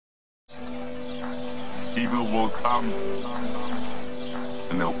Evil will come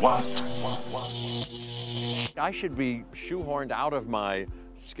and they'll watch. I should be shoehorned out of my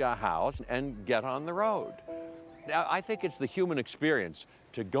ska house and get on the road. Now, I think it's the human experience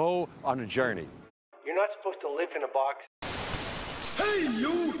to go on a journey. You're not supposed to live in a box. Hey,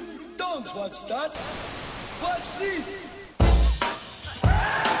 you! Don't watch that! Watch this!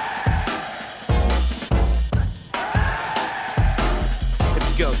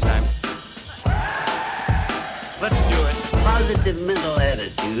 It's go time. Let's do it. Positive mental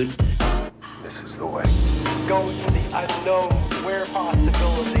attitude. This is the way. Go to the unknown where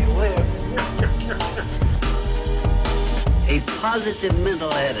possibility lives. A positive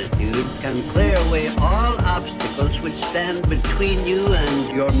mental attitude can clear away all obstacles which stand between you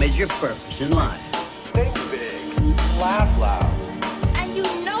and your major purpose in life. Think big. Laugh loud. And you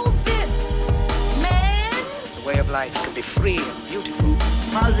know this, man. The way of life can be free and beautiful.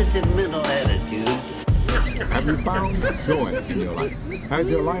 Positive mental attitude. Have you found joy in your life? Has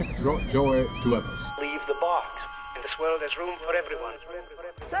your life brought joy to others? Leave the box. In this world, there's room for everyone.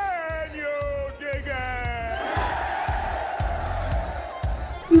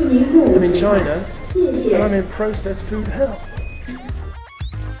 I'm in China, and I'm in processed food hell.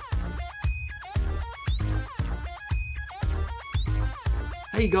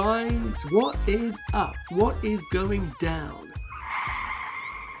 Hey guys, what is up? What is going down?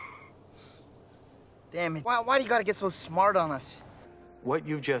 Damn it. Why do you gotta get so smart on us? What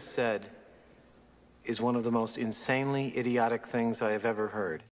you just said is one of the most insanely idiotic things I have ever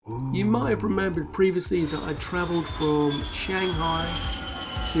heard. You might have remembered previously that I travelled from Shanghai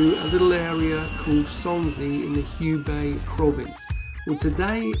to a little area called Songzi in the Hubei province. Well,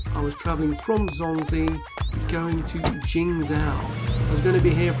 today I was travelling from Songzi going to Jingzhou. I was going to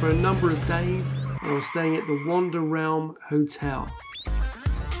be here for a number of days and I was staying at the Wander Realm Hotel.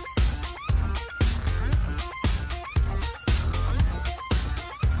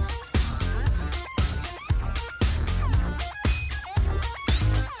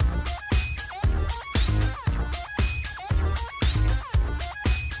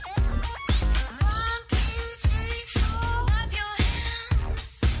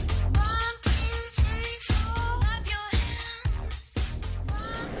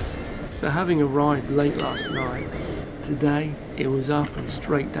 So having arrived late last night, today it was up and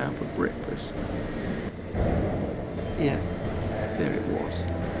straight down for breakfast. Yeah, there it was.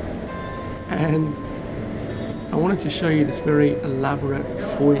 And I wanted to show you this very elaborate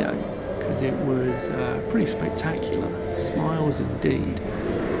foyer because it was pretty spectacular. Smiles indeed.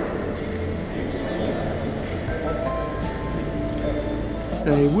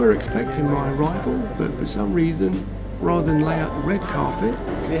 They were expecting my arrival, but for some reason, rather than lay out the red carpet,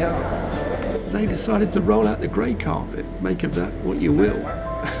 they decided to roll out the grey carpet. Make of that what you will.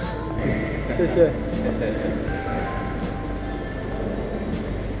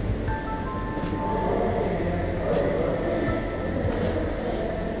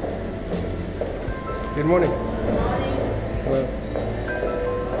 Good morning. Hello.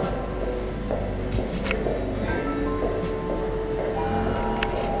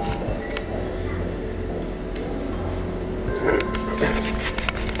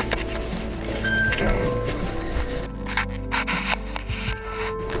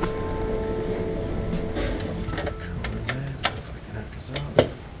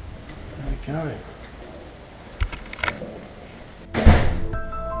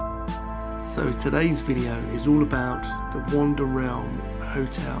 So today's video is all about the Wander Realm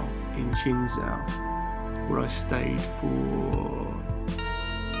Hotel in Jingzhou, where I stayed for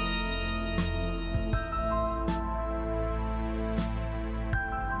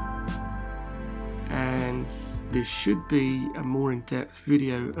and this should be a more in-depth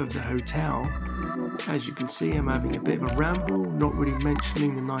video of the hotel. As you can see, I'm having a bit of a ramble, not really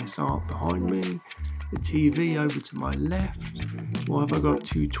mentioning the nice art behind me, the TV over to my left. Why have I got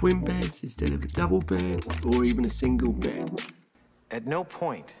two twin beds instead of a double bed or even a single bed? At no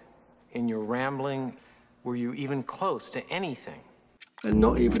point in your rambling were you even close to anything. And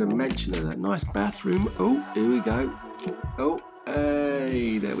not even a mention of that nice bathroom. Oh, here we go. Oh,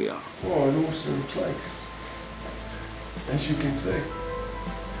 hey, there we are. What an awesome place, as you can see.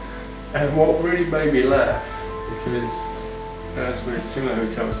 And what really made me laugh, because as with similar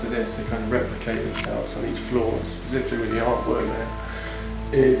hotels to this, they kind of replicate themselves on each floor, specifically with the artwork there,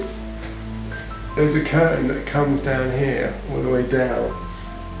 is there's a curtain that comes down here all the way down.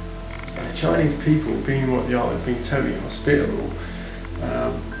 And the Chinese people, being what they are, they've been totally hospitable.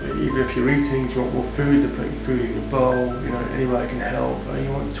 Even if you're eating, do you want more food, they're putting food in your bowl, you know, any way I can help. You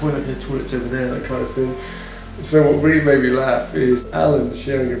want the toilet's over there, that kind of thing. So what really made me laugh is Alan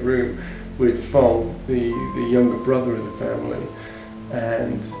sharing a room with Fong, the younger brother of the family,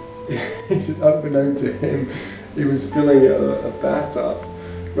 and he said, unbeknown to him, he was filling a bath up,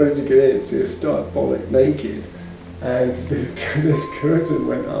 ready to get in, so he started bollock naked, and this curtain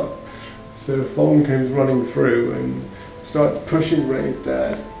went up. So Fong comes running through and starts pushing Ray's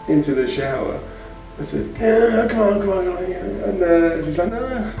dad into the shower. I said, yeah, come on. And she's like, no,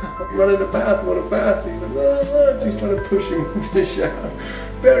 I'm running a bath, I want a bath. He's like, no. She's trying to push him into the shower.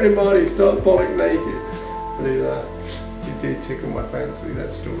 Bearing in mind, he started bollock naked. But it did tickle my fancy,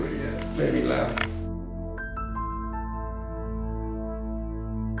 that story, yeah. Made me laugh.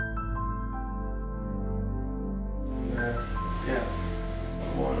 Yeah,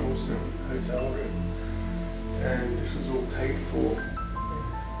 what an awesome hotel room. And this was all paid for.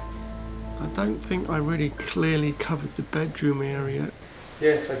 I don't think I really clearly covered the bedroom area.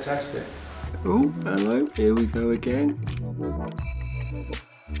 Yeah, fantastic. Oh, hello, here we go again.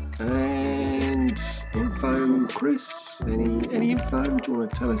 And info, Chris, any info? Do you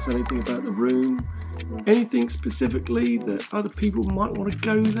want to tell us anything about the room? Anything specifically that other people might want to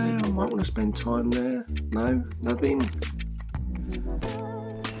go there or might want to spend time there? No? Nothing?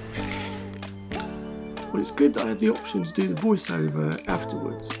 Well, it's good that I have the option to do the voiceover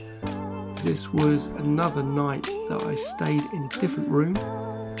afterwards. This was another night that I stayed in a different room.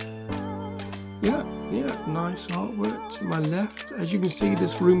 Yeah, nice artwork to my left. As you can see,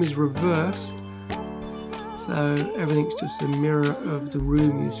 this room is reversed. So everything's just a mirror of the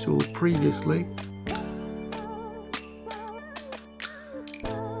room you saw previously.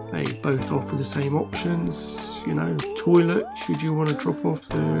 They both offer the same options, you know, toilet should you want to drop off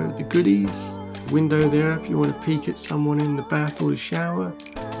the goodies, window there if you want to peek at someone in the bath or the shower,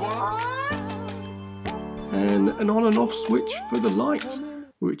 and an on and off switch for the light,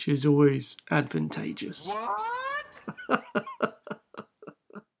 which is always advantageous.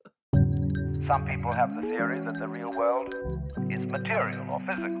 Some people have the theory that the real world is material or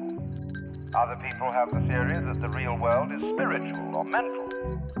physical. Other people have the theory that the real world is spiritual or mental.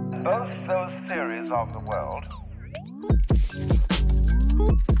 Both those theories of the world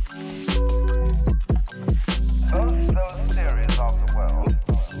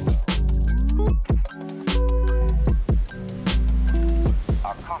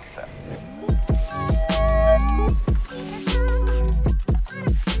are concepts.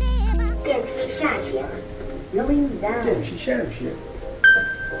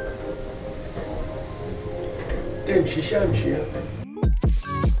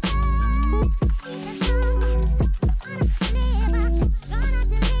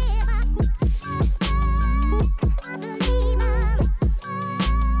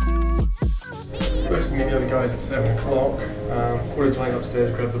 Supposed to meet the other guys at 7 o'clock. Quarter to 8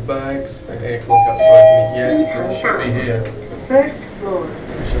 upstairs, grab the bags, and 8 o'clock outside to meet yet, so it should be here. First floor.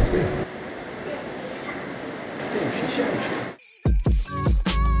 We shall see.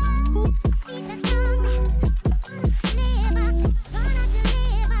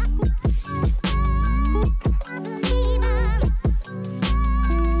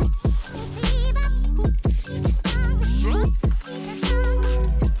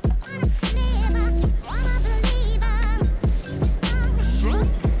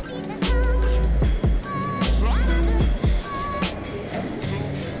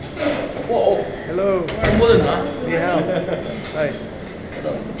 Hello.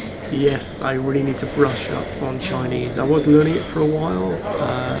 Yes, I really need to brush up on Chinese. I was learning it for a while.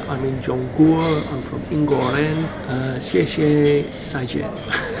 I'm in Zhongguo, I'm from Ingguoren. 谢谢再见.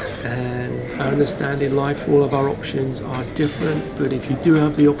 And I understand in life all of our options are different, but if you do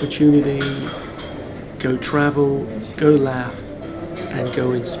have the opportunity, go travel, go laugh, and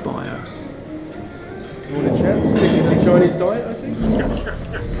go inspire. You want a chat? Sticking to the Chinese diet, I think?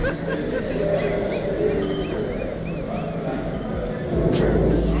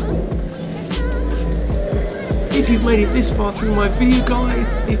 If you've made it this far through my video,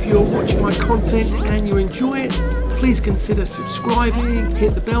 guys, if you're watching my content and you enjoy it, please consider subscribing,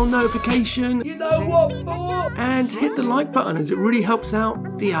 hit the bell notification, you know what for, and hit the like button as it really helps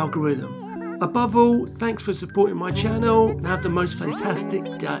out the algorithm. Above all, thanks for supporting my channel and have the most fantastic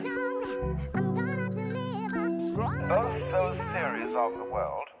day. Both those theories of the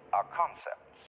world are concepts.